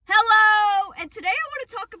today I want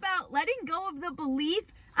to talk about letting go of the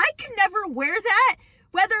belief I can never wear that,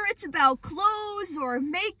 whether it's about clothes or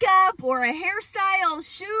makeup or a hairstyle,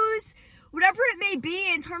 shoes, whatever it may be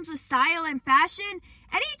in terms of style and fashion.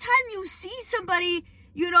 Anytime you see somebody,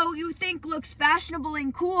 you think looks fashionable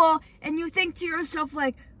and cool, and you think to yourself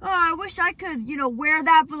like, oh, I wish I could, wear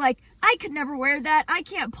that, but like, I could never wear that. I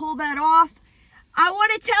can't pull that off. I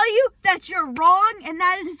want to tell you that you're wrong, and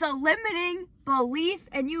that is a limiting belief,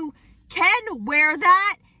 and you can wear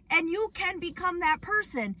that, and you can become that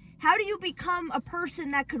person. How do you become a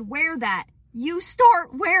person that could wear that? You start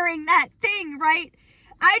wearing that thing, right?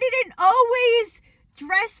 I didn't always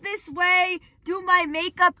dress this way, do my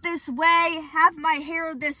makeup this way, have my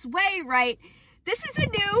hair this way, right? This is a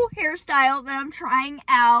new hairstyle that I'm trying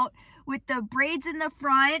out with the braids in the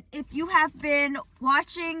front. If you have been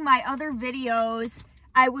watching my other videos,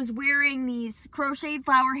 I was wearing these crocheted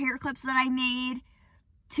flower hair clips that I made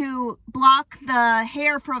to block the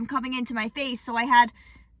hair from coming into my face. So I had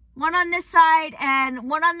one on this side and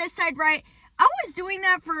one on this side, right? I was doing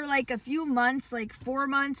that for like a few months, like 4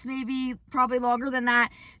 months, maybe, probably longer than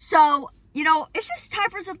that. So, it's just time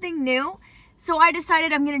for something new. So I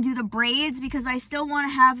decided I'm going to do the braids because I still want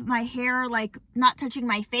to have my hair like not touching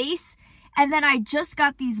my face. And then I just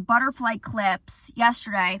got these butterfly clips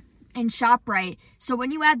yesterday in ShopRite. So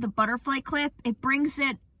when you add the butterfly clip, it brings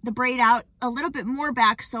the braid out a little bit more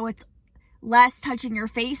back so it's less touching your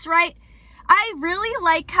face, right? I really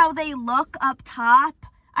like how they look up top.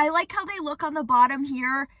 I like how they look on the bottom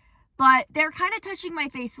here, but they're kind of touching my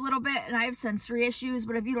face a little bit, and I have sensory issues.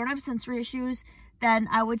 But if you don't have sensory issues, then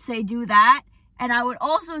I would say do that. And I would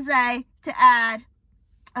also say to add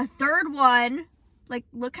a third one, like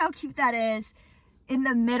look how cute that is, in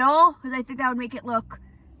the middle, because I think that would make it look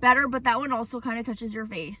better, but that one also kind of touches your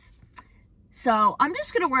face. So I'm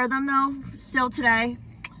just going to wear them though, still today,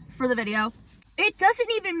 for the video. It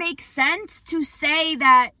doesn't even make sense to say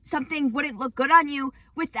that something wouldn't look good on you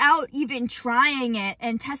without even trying it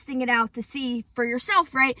and testing it out to see for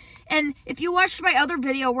yourself, right? And if you watched my other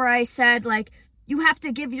video where I said, like, you have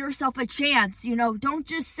to give yourself a chance, don't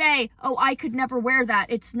just say, oh, I could never wear that.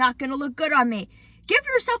 It's not going to look good on me. Give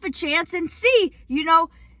yourself a chance and see,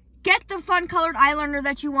 get the fun colored eyeliner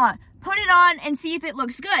that you want. Put it on and see if it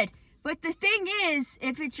looks good. But the thing is,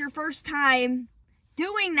 if it's your first time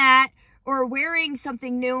doing that, or wearing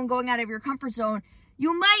something new and going out of your comfort zone,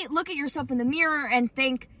 you might look at yourself in the mirror and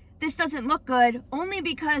think, this doesn't look good, only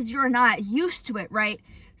because you're not used to it, right?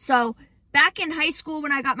 So back in high school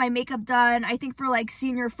when I got my makeup done, I think for like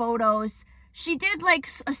senior photos, she did like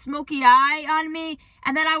a smoky eye on me.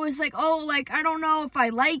 And then I was like, oh, like, I don't know if I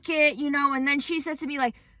like it, and then she says to me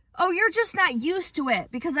like, oh, you're just not used to it,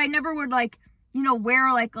 because I never would like,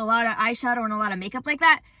 wear like a lot of eyeshadow and a lot of makeup like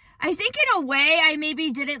that. I think in a way I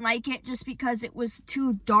maybe didn't like it just because it was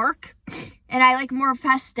too dark and I like more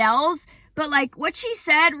pastels. But like what she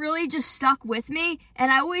said really just stuck with me.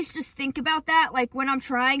 And I always just think about that. Like when I'm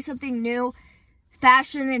trying something new,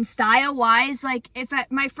 fashion and style wise, like if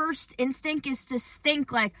my first instinct is to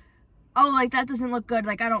think like, oh, like that doesn't look good.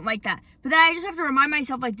 Like I don't like that. But then I just have to remind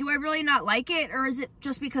myself, like, do I really not like it? Or is it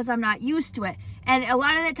just because I'm not used to it? And a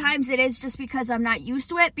lot of the times it is just because I'm not used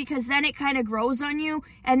to it, because then it kind of grows on you.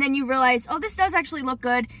 And then you realize, oh, this does actually look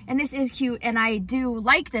good. And this is cute. And I do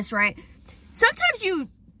like this, right? Sometimes you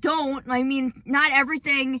don't. I mean, not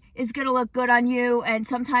everything is going to look good on you. And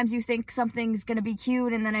sometimes you think something's going to be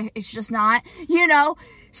cute and then it's just not,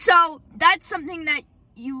 So that's something that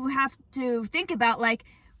you have to think about. Like,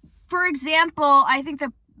 for example, I think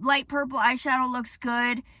the light purple eyeshadow looks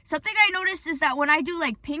good. Something I noticed is that when I do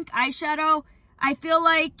like pink eyeshadow, I feel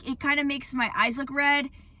like it kind of makes my eyes look red.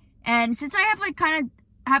 And since I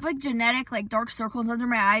have genetic like dark circles under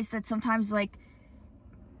my eyes that sometimes like,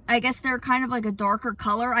 I guess they're kind of like a darker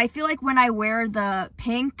color. I feel like when I wear the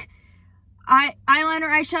pink eyeliner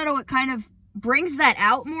eyeshadow, it kind of brings that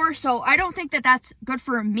out more. So I don't think that that's good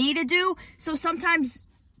for me to do. So sometimes,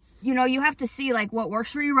 you have to see like what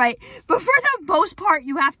works for you, right? But for the most part,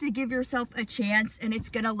 you have to give yourself a chance and it's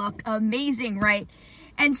going to look amazing, right?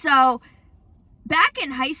 And so back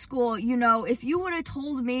in high school, if you would have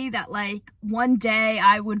told me that like one day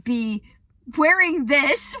I would be wearing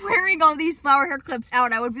all these flower hair clips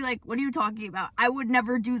out, I would be like, what are you talking about? I would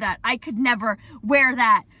never do that. I could never wear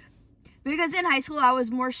that. Because in high school, I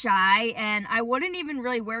was more shy and I wouldn't even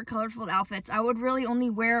really wear colorful outfits. I would really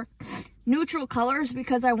only wear neutral colors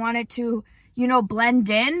because I wanted to, blend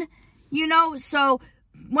in, So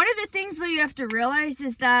one of the things that you have to realize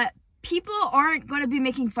is that people aren't going to be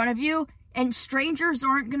making fun of you and strangers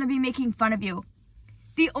aren't going to be making fun of you.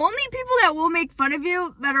 The only people that will make fun of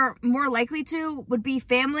you that are more likely to would be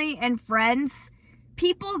family and friends.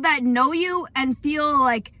 People that know you and feel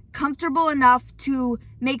like comfortable enough to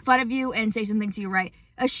make fun of you and say something to you, right?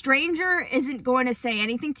 A stranger isn't going to say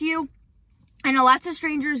anything to you. And lots of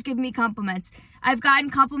strangers give me compliments. I've gotten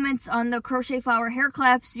compliments on the crochet flower hair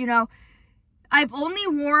clips. You know, I've only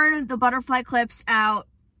worn the butterfly clips out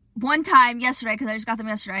one time yesterday, because I just got them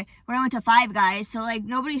yesterday, when I went to Five Guys. So, like,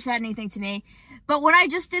 nobody said anything to me. But when I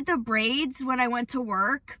just did the braids when I went to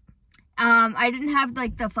work, I didn't have,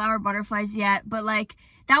 like, the flower butterflies yet. But, like,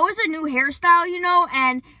 that was a new hairstyle, you know,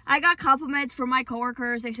 and I got compliments from my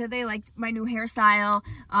coworkers. They said they liked my new hairstyle,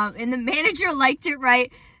 and the manager liked it,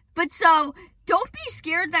 right? But so, don't be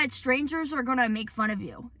scared that strangers are going to make fun of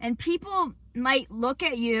you. And people might look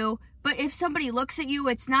at you, but if somebody looks at you,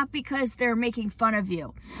 it's not because they're making fun of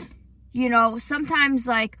you. You know, sometimes,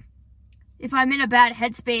 like, if I'm in a bad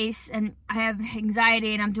headspace and I have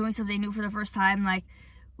anxiety and I'm doing something new for the first time, like,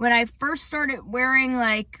 when I first started wearing,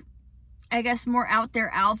 like, I guess more out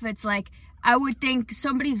there outfits, like, I would think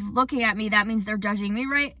somebody's looking at me, that means they're judging me,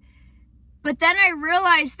 right? But then I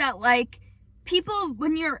realized that, like, people,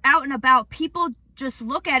 when you're out and about, people just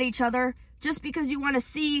look at each other just because you want to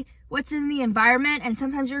see what's in the environment, and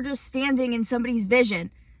sometimes you're just standing in somebody's vision.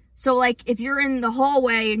 So, like, if you're in the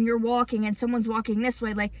hallway and you're walking and someone's walking this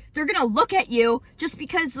way, like, they're gonna look at you just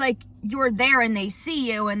because, like, you're there and they see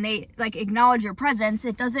you and they, like, acknowledge your presence.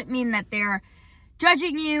 It doesn't mean that they're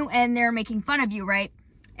judging you and they're making fun of you, right?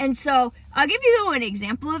 And so, I'll give you an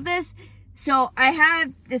example of this. So, I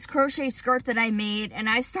have this crochet skirt that I made, and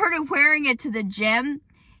I started wearing it to the gym.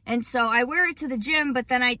 And so I wear it to the gym, but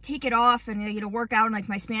then I take it off and, you know, work out in, like,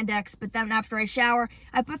 my spandex. But then after I shower,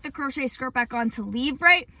 I put the crochet skirt back on to leave,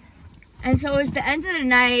 right? And so it was the end of the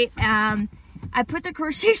night. I put the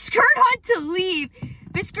crochet skirt on to leave.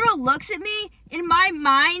 This girl looks at me. In my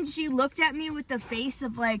mind, she looked at me with the face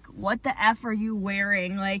of, like, what the F are you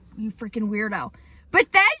wearing? Like, you freaking weirdo.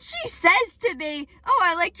 But then she says to me, oh,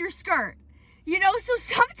 I like your skirt. You know, so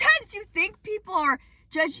sometimes you think people are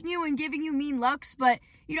judging you and giving you mean looks, but,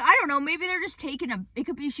 you know, I don't know, maybe they're just it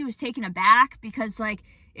could be she was taken aback because, like,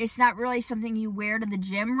 it's not really something you wear to the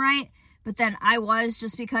gym, right? But then I was,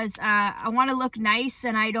 just because I want to look nice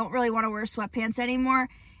and I don't really want to wear sweatpants anymore.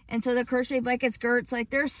 And so the crochet blanket skirts, like,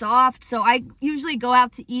 they're soft. So I usually go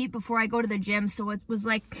out to eat before I go to the gym. So it was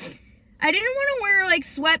like, I didn't want to wear, like,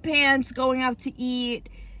 sweatpants going out to eat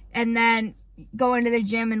and then going to the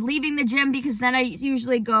gym and leaving the gym, because then I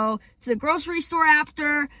usually go to the grocery store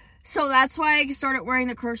after. So that's why I started wearing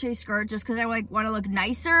the crochet skirt, just because I, like, want to look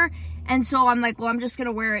nicer. And so I'm like, well, I'm just going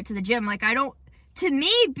to wear it to the gym. Like, I don't, to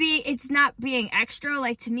me, it's not being extra.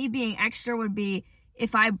 Like, to me, being extra would be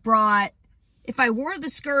if I wore the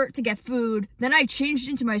skirt to get food, then I changed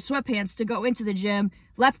into my sweatpants to go into the gym,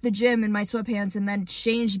 left the gym in my sweatpants, and then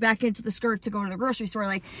changed back into the skirt to go to the grocery store.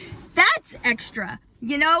 Like, that's extra,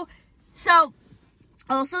 you know? So,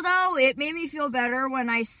 also, though, it made me feel better when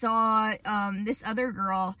I saw this other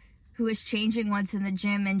girl who was changing once in the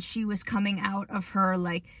gym, and she was coming out of her,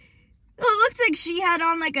 like, it looked like she had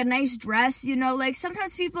on, like, a nice dress, you know? Like,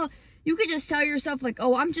 sometimes people, you could just tell yourself, like,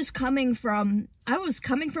 oh, I was coming from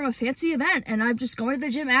a fancy event, and I'm just going to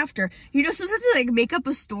the gym after. You know, sometimes I, like, make up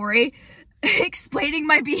a story explaining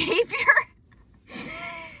my behavior.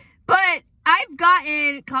 But I've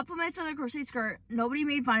gotten compliments on the crochet skirt. Nobody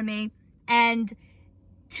made fun of me. And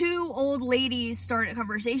 2 old ladies started a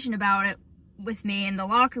conversation about it with me in the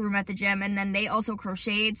locker room at the gym, and then they also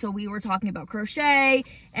crocheted, so we were talking about crochet,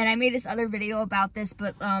 and I made this other video about this,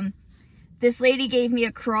 but this lady gave me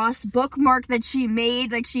a cross bookmark that she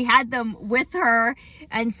made, like, she had them with her,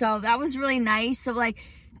 and so that was really nice. So, like,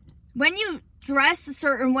 when you dress a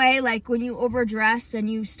certain way, like, when you overdress and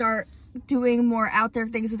you start doing more out there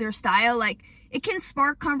things with your style, like, it can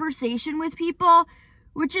spark conversation with people,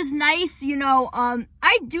 which is nice, you know.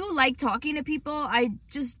 I do like talking to people. I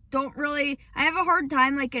just don't really, I have a hard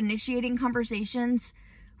time, like, initiating conversations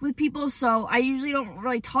with people, so I usually don't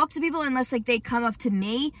really talk to people unless, like, they come up to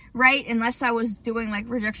me, right? Unless I was doing, like,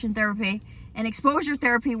 rejection therapy and exposure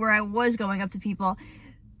therapy where I was going up to people.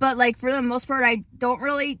 But, like, for the most part, I don't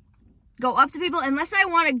really go up to people unless I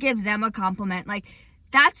want to give them a compliment. Like,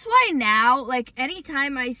 that's why now, like,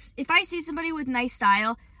 anytime if I see somebody with nice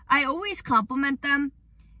style, I always compliment them,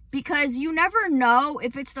 because you never know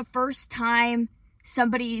if it's the first time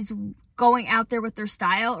somebody's going out there with their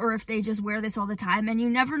style or if they just wear this all the time. And you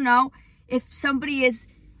never know if somebody is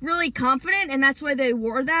really confident and that's why they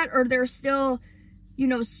wore that, or they're still, you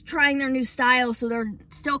know, trying their new style, so they're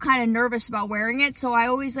still kind of nervous about wearing it. So I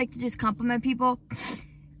always like to just compliment people,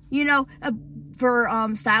 you know, for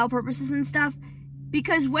style purposes and stuff.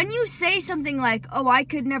 Because when you say something like, oh, I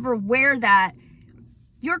could never wear that,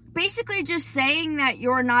 you're basically just saying that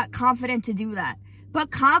you're not confident to do that. But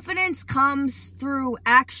confidence comes through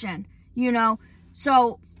action, you know?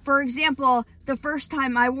 So, for example, the first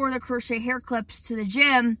time I wore the crochet hair clips to the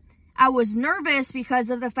gym, I was nervous because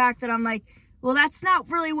of the fact that I'm like, well, that's not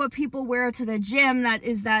really what people wear to the gym.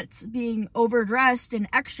 That's being overdressed and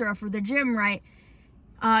extra for the gym, right?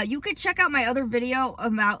 You could check out my other video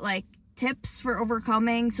about like tips for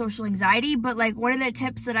overcoming social anxiety. But like one of the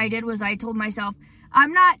tips that I did was I told myself,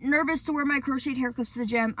 I'm not nervous to wear my crocheted hair clips to the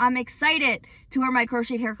gym. I'm excited to wear my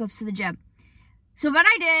crocheted hair clips to the gym. So then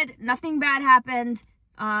I did. Nothing bad happened.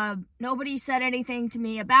 Nobody said anything to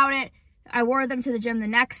me about it. I wore them to the gym the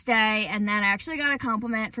next day, and then I actually got a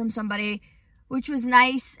compliment from somebody, which was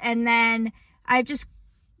nice. And then I've just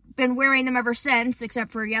been wearing them ever since,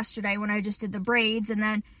 except for yesterday when I just did the braids. And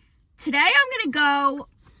then today I'm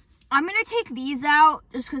going to take these out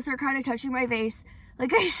just because they're kind of touching my face,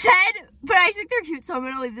 like I said, but I think they're cute, so I'm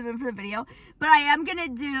going to leave them in for the video. But I am going to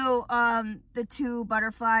do the 2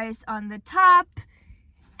 butterflies on the top,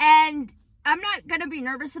 and I'm not going to be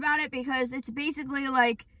nervous about it because it's basically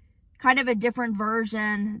like kind of a different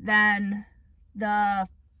version than the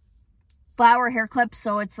flower hair clips,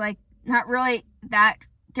 so it's like not really that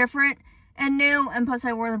different and new, and plus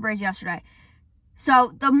I wore the braids yesterday.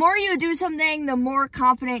 So the more you do something, the more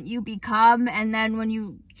confident you become, and then when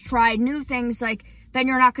you try new things, like, then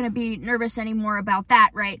you're not going to be nervous anymore about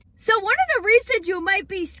that, right? So one of the reasons you might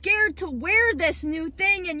be scared to wear this new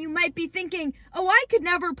thing, and you might be thinking, oh, I could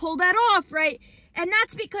never pull that off, right? And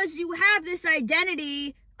that's because you have this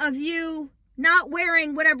identity of you not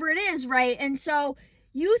wearing whatever it is, right? And so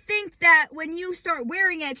you think that when you start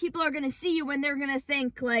wearing it, people are going to see you and they're going to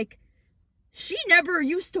think like, she never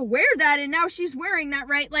used to wear that and now she's wearing that,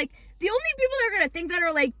 right? Like, the only people that are going to think that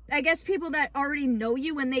are like, I guess, people that already know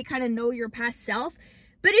you and they kind of know your past self.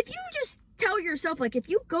 But if you just tell yourself, like, if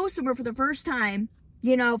you go somewhere for the first time,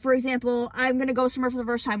 you know, for example, I'm going to go somewhere for the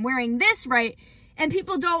first time wearing this, right? And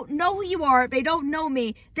people don't know who you are, they don't know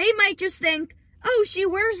me, they might just think, oh, she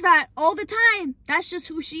wears that all the time, that's just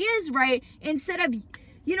who she is, right? Instead of,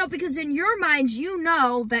 you know, because in your mind, you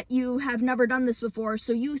know that you have never done this before,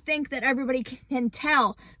 so you think that everybody can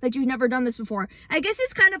tell that you've never done this before. I guess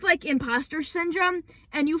it's kind of like imposter syndrome,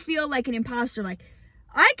 and you feel like an imposter, like,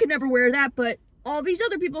 I could never wear that, but all these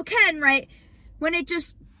other people can, right? When it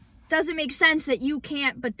just doesn't make sense that you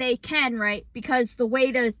can't, but they can, right? Because the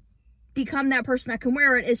way to become that person that can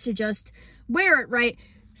wear it is to just wear it, right?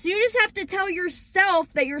 So you just have to tell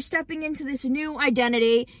yourself that you're stepping into this new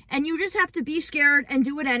identity, and you just have to be scared and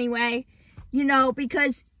do it anyway, you know,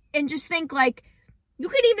 because, and just think, like, you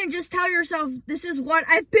could even just tell yourself, this is what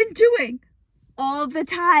I've been doing all the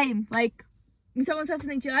time. Like, when someone says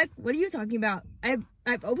something to you, like, what are you talking about? I've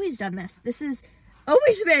always done this. This has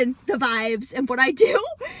always been the vibes and what I do,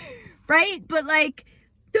 right? But, like,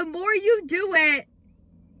 the more you do it,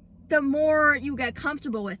 the more you get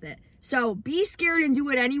comfortable with it. So be scared and do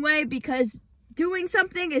it anyway, because doing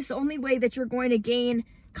something is the only way that you're going to gain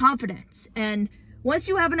confidence. And once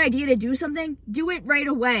you have an idea to do something, do it right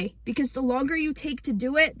away, because the longer you take to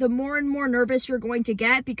do it, the more and more nervous you're going to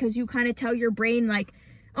get, because you kind of tell your brain like,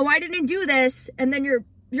 oh, I didn't do this. And then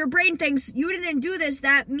your brain thinks you didn't do this.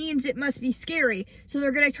 That means it must be scary. So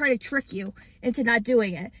they're going to try to trick you into not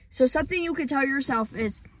doing it. So something you can tell yourself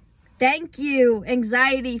is, thank you,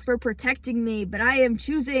 anxiety, for protecting me, but I am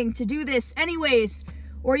choosing to do this anyways.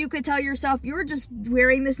 Or you could tell yourself, you're just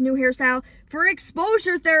wearing this new hairstyle for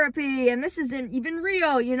exposure therapy, and this isn't even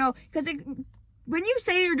real, you know, because when you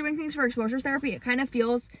say you're doing things for exposure therapy, it kind of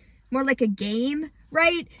feels more like a game,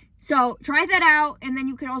 right? So try that out, and then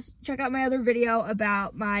you can also check out my other video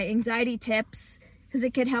about my anxiety tips, because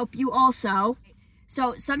it could help you also.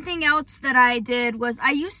 So something else that I did was,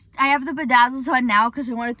 I have the bedazzles on now because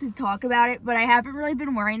I wanted to talk about it, but I haven't really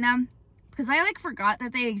been wearing them because I like forgot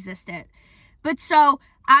that they existed. But so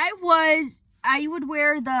I would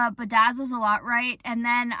wear the bedazzles a lot, right? And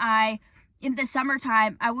then in the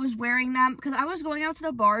summertime, I was wearing them because I was going out to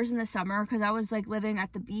the bars in the summer because I was like living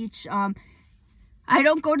at the beach. I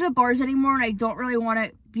don't go to the bars anymore, and I don't really want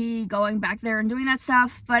to be going back there and doing that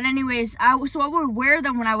stuff. But anyways, I would wear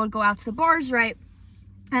them when I would go out to the bars, right?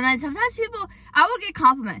 And then sometimes I would get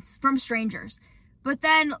compliments from strangers. But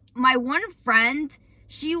then my one friend,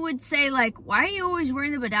 she would say, like, why are you always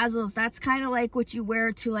wearing the bedazzles? That's kind of like what you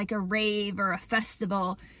wear to, like, a rave or a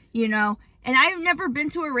festival, you know? And I've never been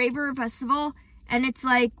to a rave or a festival. And it's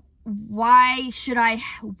like, why should I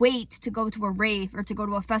wait to go to a rave or to go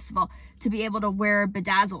to a festival to be able to wear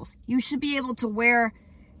bedazzles? You should be able to wear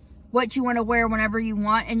what you want to wear whenever you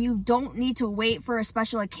want, and you don't need to wait for a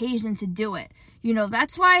special occasion to do it. You know,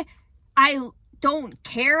 that's why I don't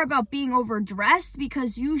care about being overdressed,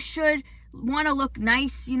 because you should want to look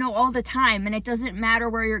nice, you know, all the time, and it doesn't matter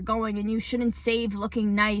where you're going, and you shouldn't save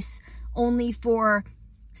looking nice only for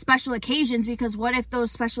special occasions, because what if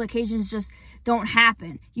those special occasions just don't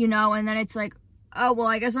happen, you know, and then it's like, oh, well,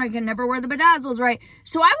 I guess I can never wear the bedazzles, right?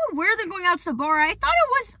 So I would wear them going out to the bar. I thought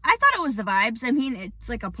it was the vibes. I mean, it's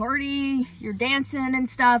like a party, you're dancing and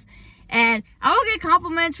stuff, and I would get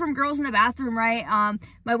compliments from girls in the bathroom, right?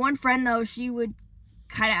 My one friend, though, she would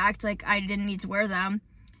kind of act like I didn't need to wear them,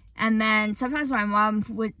 and then sometimes my mom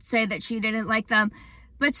would say that she didn't like them.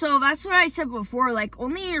 But so that's what I said before, like,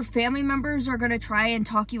 only your family members are going to try and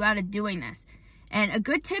talk you out of doing this. And a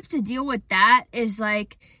good tip to deal with that is,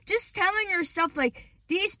 like, just telling yourself, like,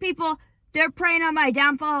 these people, they're preying on my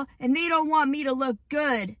downfall, and they don't want me to look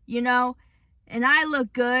good, you know? And I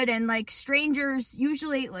look good, and, like, strangers,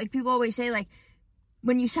 usually, like, people always say, like,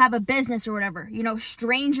 when you have a business or whatever, you know,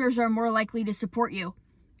 strangers are more likely to support you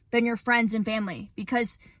than your friends and family.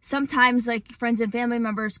 Because sometimes, like, friends and family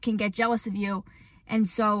members can get jealous of you, and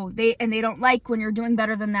so they don't like when you're doing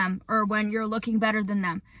better than them or when you're looking better than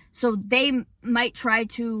them. So they might try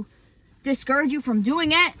to discourage you from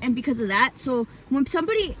doing it, and because of that, so when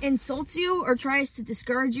somebody insults you or tries to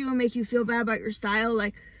discourage you and make you feel bad about your style,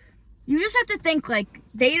 like, you just have to think, like,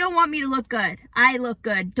 they don't want me to look good. I look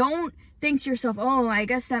good. Don't think to yourself, oh, I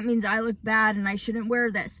guess that means I look bad and I shouldn't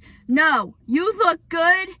wear this. No, you look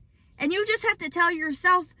good, and you just have to tell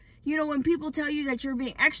yourself, you know, when people tell you that you're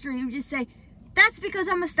being extra, you just say, that's because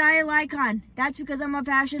I'm a style icon. That's because I'm a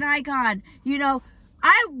fashion icon. You know,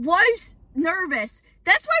 I was nervous.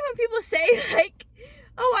 That's why when people say, like,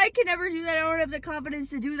 oh, I can never do that, I don't have the confidence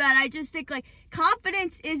to do that, I just think, like,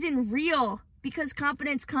 confidence isn't real, because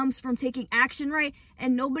confidence comes from taking action, right?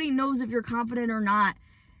 And nobody knows if you're confident or not.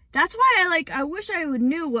 That's why I wish I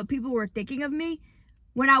knew what people were thinking of me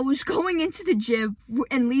when I was going into the gym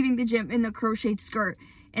and leaving the gym in the crocheted skirt.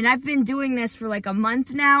 And I've been doing this for like a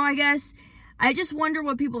month now, I guess. I just wonder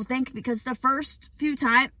what people think, because the first few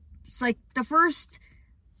times, like the first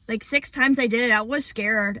 6 times I did it, I was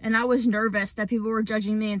scared and I was nervous that people were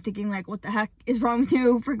judging me and thinking, like, what the heck is wrong with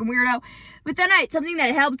you, freaking weirdo. But then something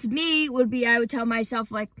that helped me would be, I would tell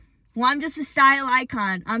myself, like, well, I'm just a style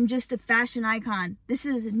icon. I'm just a fashion icon. This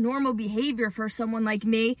is normal behavior for someone like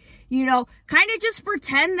me. You know, kind of just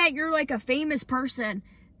pretend that you're like a famous person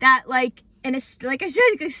that, like, and it's like I said,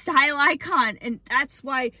 like a style icon, and that's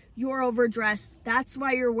why you're overdressed. That's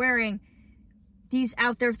why you're wearing these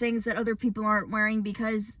out there things that other people aren't wearing,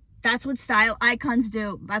 because that's what style icons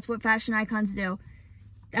do. That's what fashion icons do.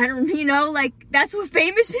 I don't, you know, like, that's what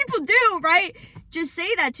famous people do, right? Just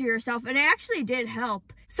say that to yourself, and it actually did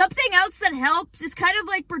help. Something else that helps is kind of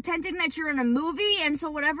like pretending that you're in a movie, and so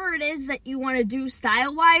whatever it is that you want to do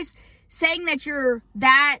style-wise, saying that you're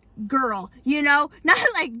that girl, you know? Not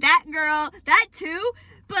like that girl, that too,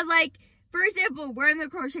 but like, for example, wearing the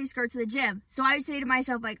crochet skirt to the gym. So I would say to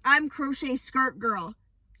myself, like, I'm crochet skirt girl.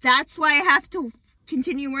 That's why I have to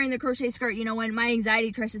continue wearing the crochet skirt. You know, when my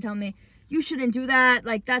anxiety tries to tell me, you shouldn't do that,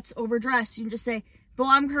 like, that's overdressed, you can just say, well,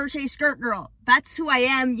 I'm crochet skirt girl. That's who I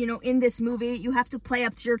am, you know, in this movie. You have to play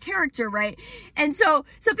up to your character, right? And so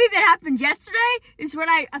something that happened yesterday is when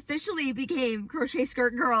I officially became crochet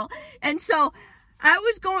skirt girl. And so I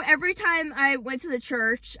was going, every time I went to the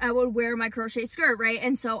church, I would wear my crochet skirt, right?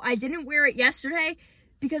 And so I didn't wear it yesterday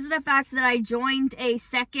because of the fact that I joined a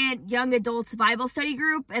second young adults Bible study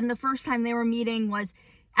group. And the first time they were meeting was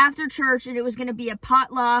after church, and it was going to be a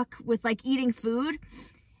potluck with, like, eating food.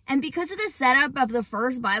 And because of the setup of the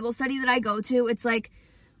first Bible study that I go to, it's like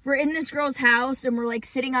we're in this girl's house and we're like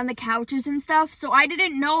sitting on the couches and stuff. So I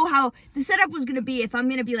didn't know how the setup was going to be, if I'm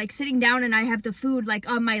going to be like sitting down and I have the food like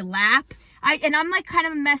on my lap. And I'm like kind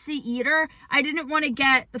of a messy eater. I didn't want to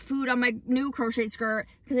get the food on my new crochet skirt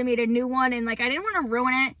because I made a new one, and like I didn't want to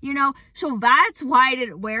ruin it, you know. So that's why I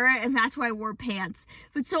didn't wear it, and that's why I wore pants.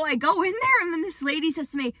 But so I go in there, and then this lady says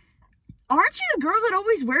to me, aren't you the girl that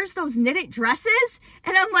always wears those knitted dresses?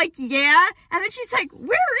 And I'm like, yeah. And then she's like,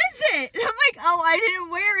 where is it? And I'm like, oh, I didn't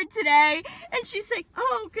wear it today. And she's like,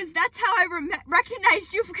 oh, because that's how I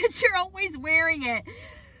recognized you, because you're always wearing it.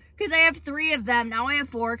 Because I have 3 of them. Now I have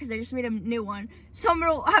 4 because I just made a new one. So I'm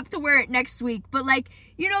going to have to wear it next week. But, like,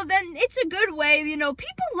 you know, then it's a good way. You know,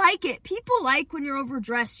 people like it. People like when you're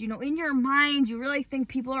overdressed. You know, in your mind, you really think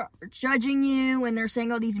people are judging you and they're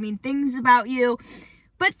saying all these mean things about you.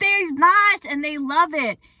 But they're not, and they love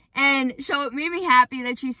it. And so it made me happy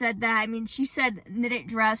that she said that. I mean, she said knitted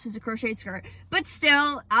dress was a crochet skirt. But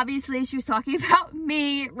still, obviously, she was talking about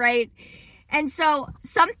me, right? And so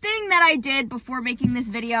something that I did before making this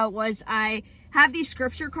video was I have these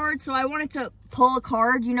scripture cards. So I wanted to pull a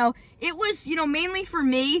card, it was, mainly for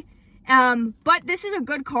me. But this is a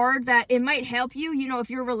good card that it might help you, if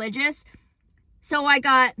you're religious. So I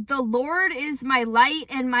got, the Lord is my light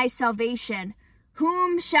and my salvation.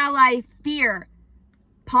 Whom shall I fear?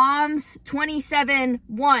 Psalms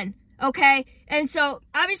 27:1. Okay. And so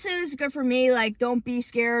obviously this is good for me. Like, don't be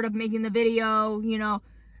scared of making the video.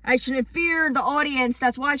 I shouldn't fear the audience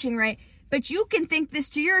that's watching, right? But you can think this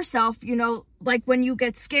to yourself, like when you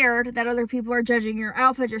get scared that other people are judging your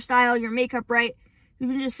outfit, your style, your makeup, right? You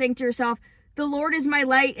can just think to yourself, the Lord is my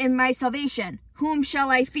light and my salvation. Whom shall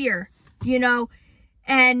I fear?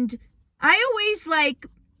 And I always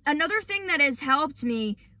another thing that has helped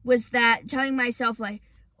me was that telling myself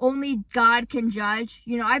only God can judge.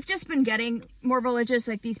 I've just been getting more religious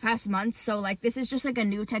these past months. So this is just a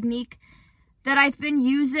new technique that I've been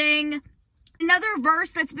using. Another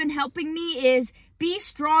verse that's been helping me is, be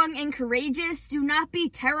strong and courageous. Do not be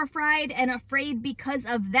terrified and afraid because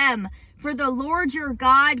of them. For the Lord your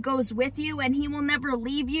God goes with you, and he will never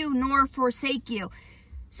leave you nor forsake you.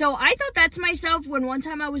 So I thought that to myself when one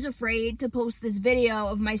time I was afraid to post this video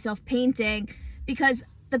of myself painting, because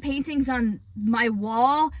the paintings on my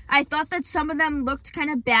wall, I thought that some of them looked kind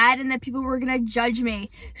of bad and that people were going to judge me.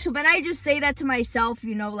 So then I just say that to myself,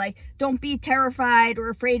 don't be terrified or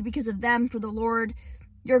afraid because of them, for the Lord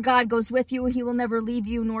your God goes with you and he will never leave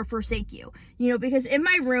you nor forsake you. Because in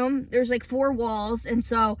my room, there's 4 walls. And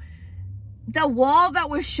so the wall that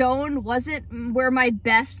was shown wasn't where my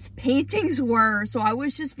best paintings were. So I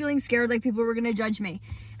was just feeling scared people were going to judge me.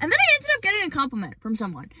 And then I ended up getting a compliment from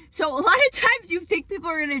someone. So a lot of times you think people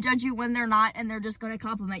are going to judge you when they're not, and they're just going to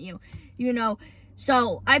compliment you,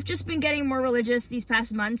 So I've just been getting more religious these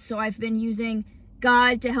past months. So I've been using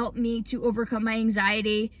God to help me to overcome my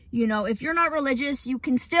anxiety. If you're not religious, you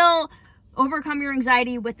can still overcome your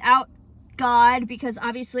anxiety without God, because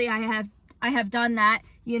obviously I have done that,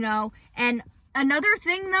 And another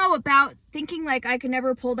thing though about thinking I could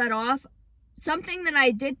never pull that off, something that I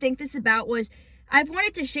did think this about was, I've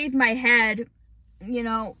wanted to shave my head,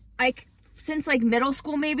 since middle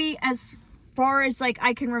school, maybe, as far as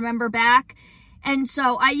I can remember back. And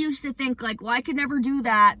so I used to think well, I could never do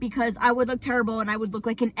that because I would look terrible and I would look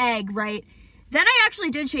like an egg, right? Then I actually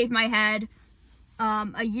did shave my head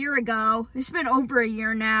a year ago. It's been over a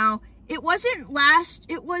year now. It was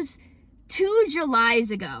 2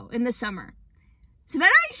 Julys ago in the summer. So then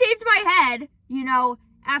I shaved my head,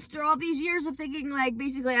 after all these years of thinking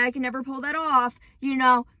basically I can never pull that off, and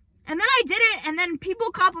then I did it, and then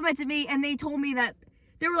people complimented me and they told me that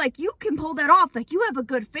they were you can pull that off. You have a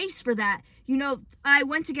good face for that. I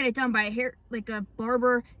went to get it done by a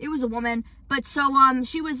barber. It was a woman. But so,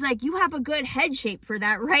 she was you have a good head shape for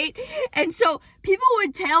that, right? And so people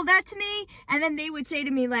would tell that to me, and then they would say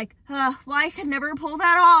to me well, I could never pull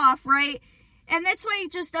that off, right? And that's why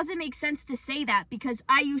it just doesn't make sense to say that, because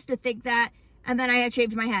I used to think that, and then I had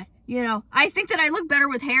shaved my head. I think that I look better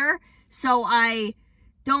with hair, so I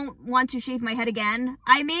don't want to shave my head again.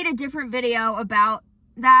 I made a different video about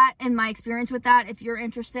that and my experience with that. If you're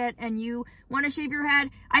interested and you want to shave your head,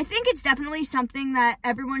 I think it's definitely something that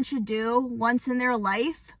everyone should do once in their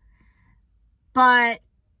life. But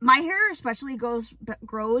my hair especially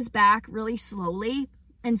grows back really slowly.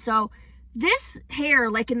 And so this hair,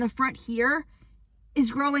 in the front here,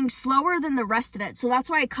 is growing slower than the rest of it. So that's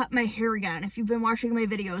why I cut my hair again, if you've been watching my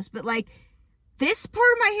videos. But this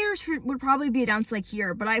part of my hair would probably be down to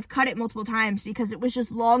here, but I've cut it multiple times because it was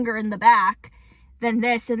just longer in the back than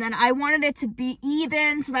this. And then I wanted it to be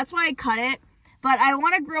even, so that's why I cut it. But I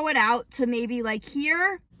want to grow it out to maybe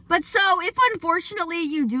here. But so if unfortunately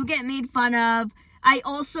you do get made fun of, I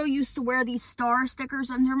also used to wear these star stickers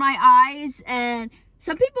under my eyes, and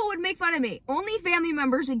some people would make fun of me. Only family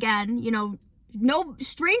members, again, no,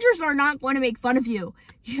 strangers are not going to make fun of you,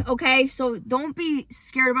 okay? So don't be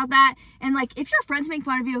scared about that. And if your friends make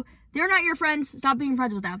fun of you, they're not your friends. Stop being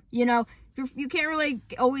friends with them. You can't really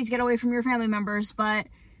always get away from your family members, but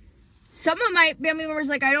some of my family members,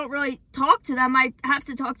 I don't really talk to them. I have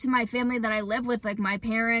to talk to my family that I live with, my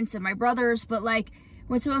parents and my brothers. But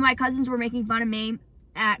when some of my cousins were making fun of me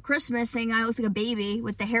at Christmas, saying I looked like a baby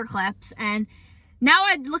with the hair clips, and now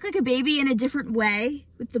I look like a baby in a different way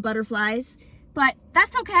with the butterflies. But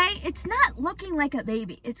that's okay. It's not looking like a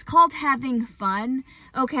baby. It's called having fun,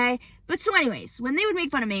 okay? But so anyways, when they would make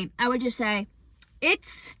fun of me, I would just say, it's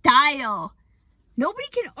style. Nobody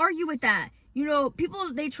can argue with that.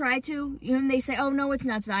 People, they try to, and they say, oh, no, it's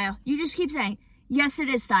not style. You just keep saying, yes, it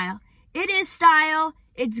is style. It is style.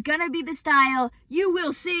 It's gonna be the style. You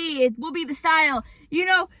will see. It will be the style.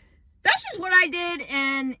 that's just what I did,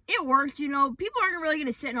 and it worked. You know, people aren't really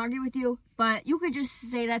gonna sit and argue with you, but you could just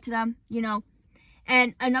say that to them, you know.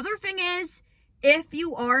 And another thing is, if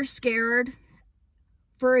you are scared,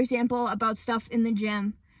 for example, about stuff in the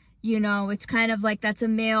gym, you know, it's kind of like that's a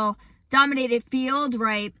male dominated field,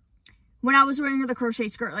 right? When I was wearing the crochet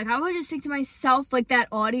skirt, like I would just think to myself, like that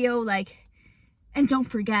audio, like, and don't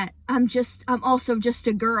forget, I'm also just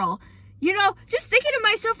a girl, you know, just thinking to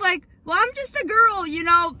myself, like, well, I'm just a girl, you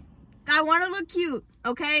know, I want to look cute,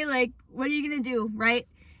 okay? Like, what are you going to do, right?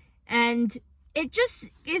 And it just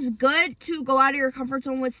is good to go out of your comfort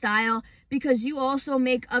zone with style, because you also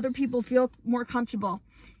make other people feel more comfortable,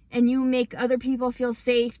 and you make other people feel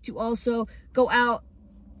safe to also go out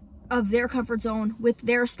of their comfort zone with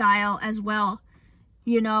their style as well.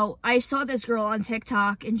 You know, I saw this girl on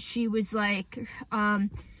TikTok, and she was like,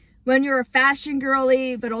 when you're a fashion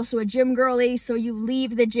girly, but also a gym girly, so you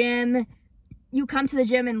leave the gym, you come to the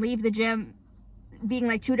gym and leave the gym being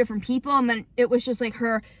like two different people. And then it was just like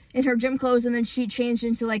her in her gym clothes, and then she changed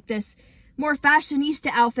into like this more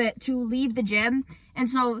fashionista outfit to leave the gym. And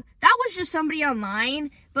so that was just somebody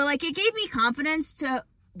online, but like it gave me confidence to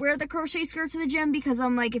wear the crochet skirt to the gym, because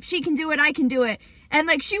I'm like, if she can do it, I can do it. And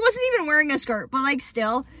like, she wasn't even wearing a skirt, but like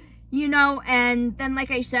still, you know. And then,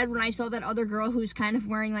 like I said, when I saw that other girl who's kind of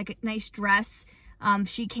wearing like a nice dress,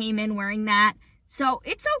 she came in wearing that. So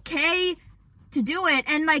it's okay to do it.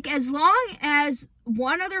 And like, as long as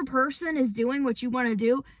one other person is doing what you want to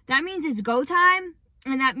do, that means it's go time,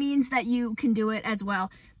 and that means that you can do it as well.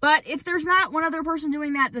 But if there's not one other person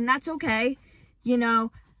doing that, then that's okay, you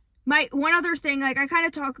know. My one other thing, like I kind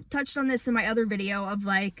of touched on this in my other video of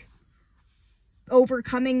like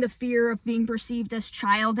overcoming the fear of being perceived as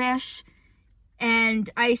childish. And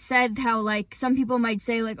I said how like some people might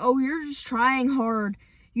say like, oh, you're just trying hard,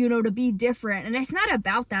 you know, to be different. And it's not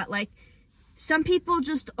about that. Like, some people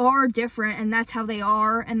just are different, and that's how they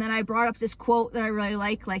are. And then I brought up this quote that I really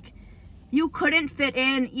like, you couldn't fit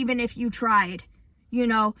in even if you tried, you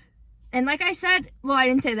know. And like I said, well, I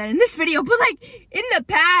didn't say that in this video, but like in the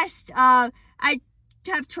past, I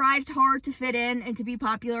have tried hard to fit in and to be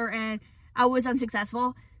popular, and I was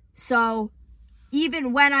unsuccessful. So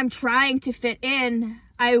even when I'm trying to fit in,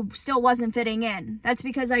 I still wasn't fitting in. That's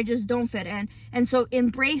because I just don't fit in. And so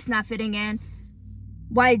embrace not fitting in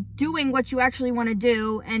by doing what you actually want to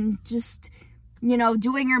do, and just, you know,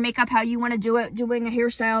 doing your makeup how you want to do it, doing a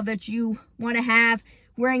hairstyle that you want to have,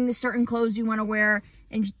 wearing the certain clothes you want to wear,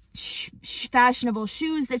 and fashionable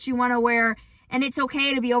shoes that you want to wear. And it's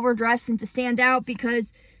okay to be overdressed and to stand out,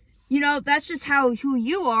 because, you know, that's just who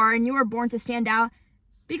you are, and you were born to stand out,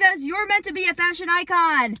 because you're meant to be a fashion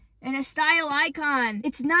icon and a style icon.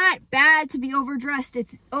 It's not bad to be overdressed.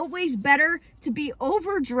 It's always better to be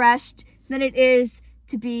overdressed than it is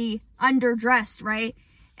to be underdressed, right?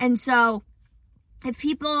 And so if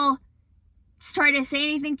people try to say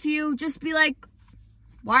anything to you, just be like,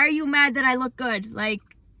 why are you mad that I look good? Like,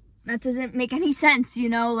 that doesn't make any sense, you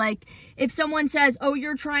know? Like, if someone says, oh,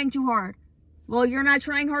 you're trying too hard, well, you're not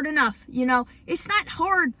trying hard enough, you know? It's not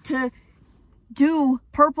hard to do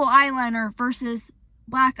purple eyeliner versus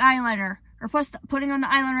black eyeliner, or plus putting on the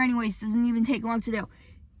eyeliner anyways doesn't even take long to do.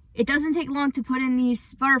 It doesn't take long to put in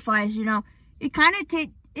these butterflies, you know? It kind of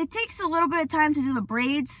takes a little bit of time to do the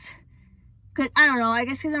braids, cause I don't know, I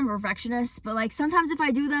guess because I'm a perfectionist, but like sometimes if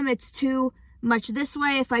I do them, it's too much this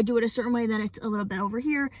way. If I do it a certain way, then it's a little bit over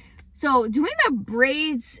here. So doing the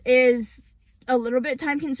braids is a little bit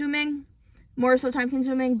time consuming, more so time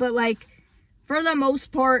consuming, but like for the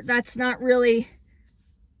most part, that's not really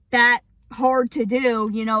that hard to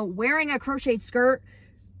do. You know, wearing a crocheted skirt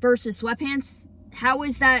versus sweatpants, how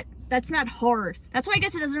is that? That's not hard. That's why I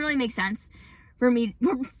guess it doesn't really make sense for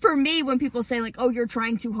me when people say like, oh, you're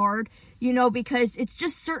trying too hard, you know, because it's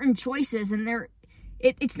just certain choices, and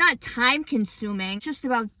it's not time consuming. It's just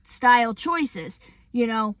about style choices, you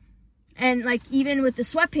know. And like even with the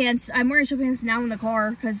sweatpants, I'm wearing sweatpants now in the car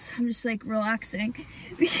because I'm just like relaxing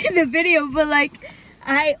in the video, but like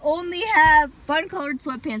I only have fun colored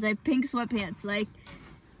sweatpants. I have pink sweatpants. Like,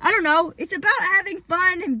 I don't know, it's about having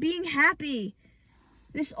fun and being happy.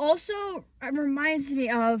 This also reminds me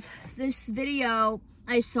of this video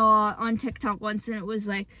I saw on TikTok once, and it was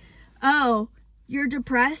like, oh, you're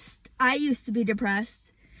depressed? I used to be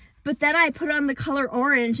depressed, but then I put on the color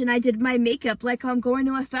orange and I did my makeup like I'm going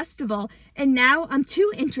to a festival, and now I'm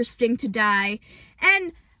too interesting to die.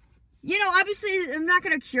 And, you know, obviously I'm not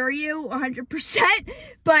going to cure you 100%,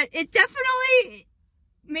 but it definitely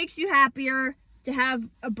makes you happier to have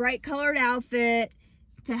a bright colored outfit,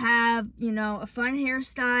 to have, you know, a fun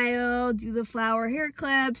hairstyle, do the flower hair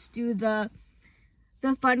clips, do the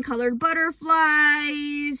fun colored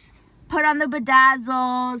butterflies, put on the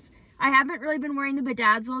bedazzles. I haven't really been wearing the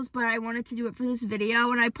bedazzles, but I wanted to do it for this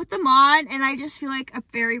video, and I put them on, and I just feel like a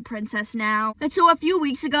fairy princess now. And so a few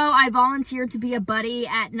weeks ago, I volunteered to be a buddy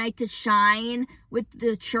at Night to Shine with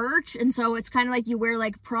the church, and so it's kind of like you wear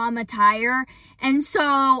like prom attire, and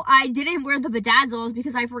so I didn't wear the bedazzles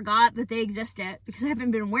because I forgot that they existed, because I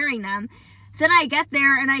haven't been wearing them. Then I get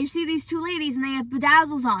there, and I see these two ladies, and they have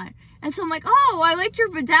bedazzles on, and so I'm like, oh, I like your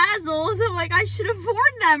bedazzles. I'm like, I should have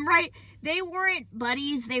worn them, right? They weren't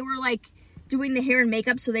buddies. They were like doing the hair and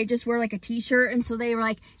makeup, so they just wear like a t-shirt. And so they were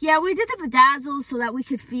like, yeah, we did the bedazzles so that we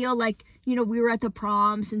could feel like, you know, we were at the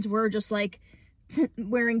prom, since we're just like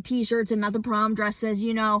wearing t-shirts and not the prom dresses,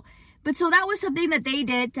 you know. But so that was something that they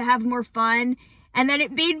did to have more fun. And then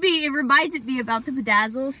it reminded me about the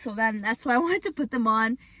bedazzles. So then that's why I wanted to put them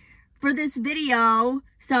on for this video.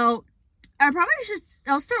 So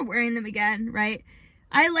I'll start wearing them again, right?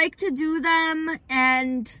 I like to do them,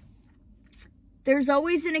 and there's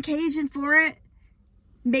always an occasion for it.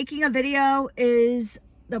 Making a video is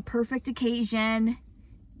the perfect occasion,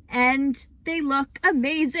 and they look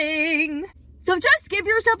amazing. So just give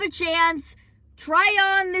yourself a chance.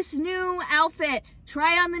 Try on this new outfit.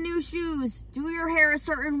 Try on the new shoes. Do your hair a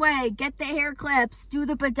certain way. Get the hair clips. Do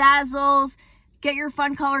the bedazzles. Get your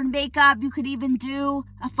fun colored makeup. You could even do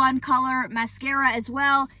a fun color mascara as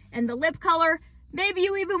well. And the lip color. Maybe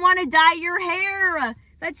you even want to dye your hair.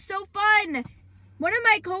 That's so fun. One of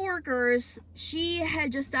my coworkers, she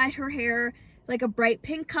had just dyed her hair like a bright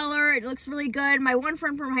pink color. It looks really good. My one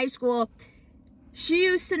friend from high school, she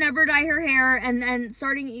used to never dye her hair. And then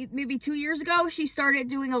starting maybe 2 years ago, she started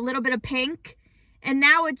doing a little bit of pink. And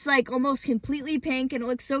now it's like almost completely pink, and it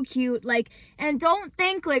looks so cute. Like, and don't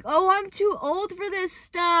think like, oh, I'm too old for this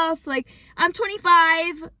stuff. Like, I'm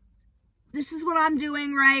 25. This is what I'm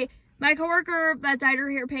doing, right? My coworker that dyed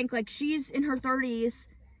her hair pink, like, she's in her 30s.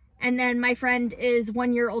 And then my friend is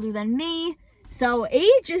 1 year older than me. So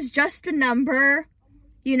age is just a number.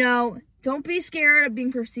 You know, don't be scared of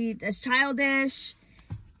being perceived as childish.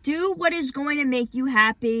 Do what is going to make you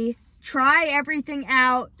happy. Try everything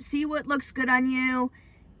out. See what looks good on you.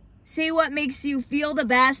 See what makes you feel the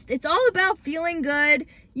best. It's all about feeling good.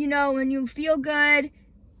 You know, when you feel good,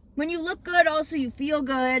 when you look good, also you feel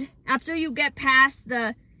good. After you get past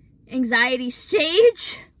the anxiety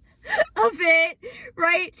stage of it,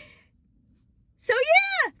 right? So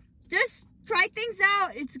yeah, just try things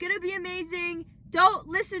out. It's gonna be amazing. Don't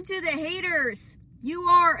listen to the haters. You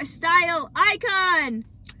are a style icon.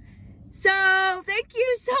 So thank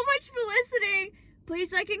you so much for listening.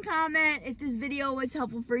 Please like and comment if this video was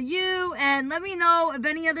helpful for you, and let me know of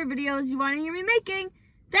any other videos you want to hear me making.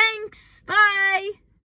 Thanks. Bye.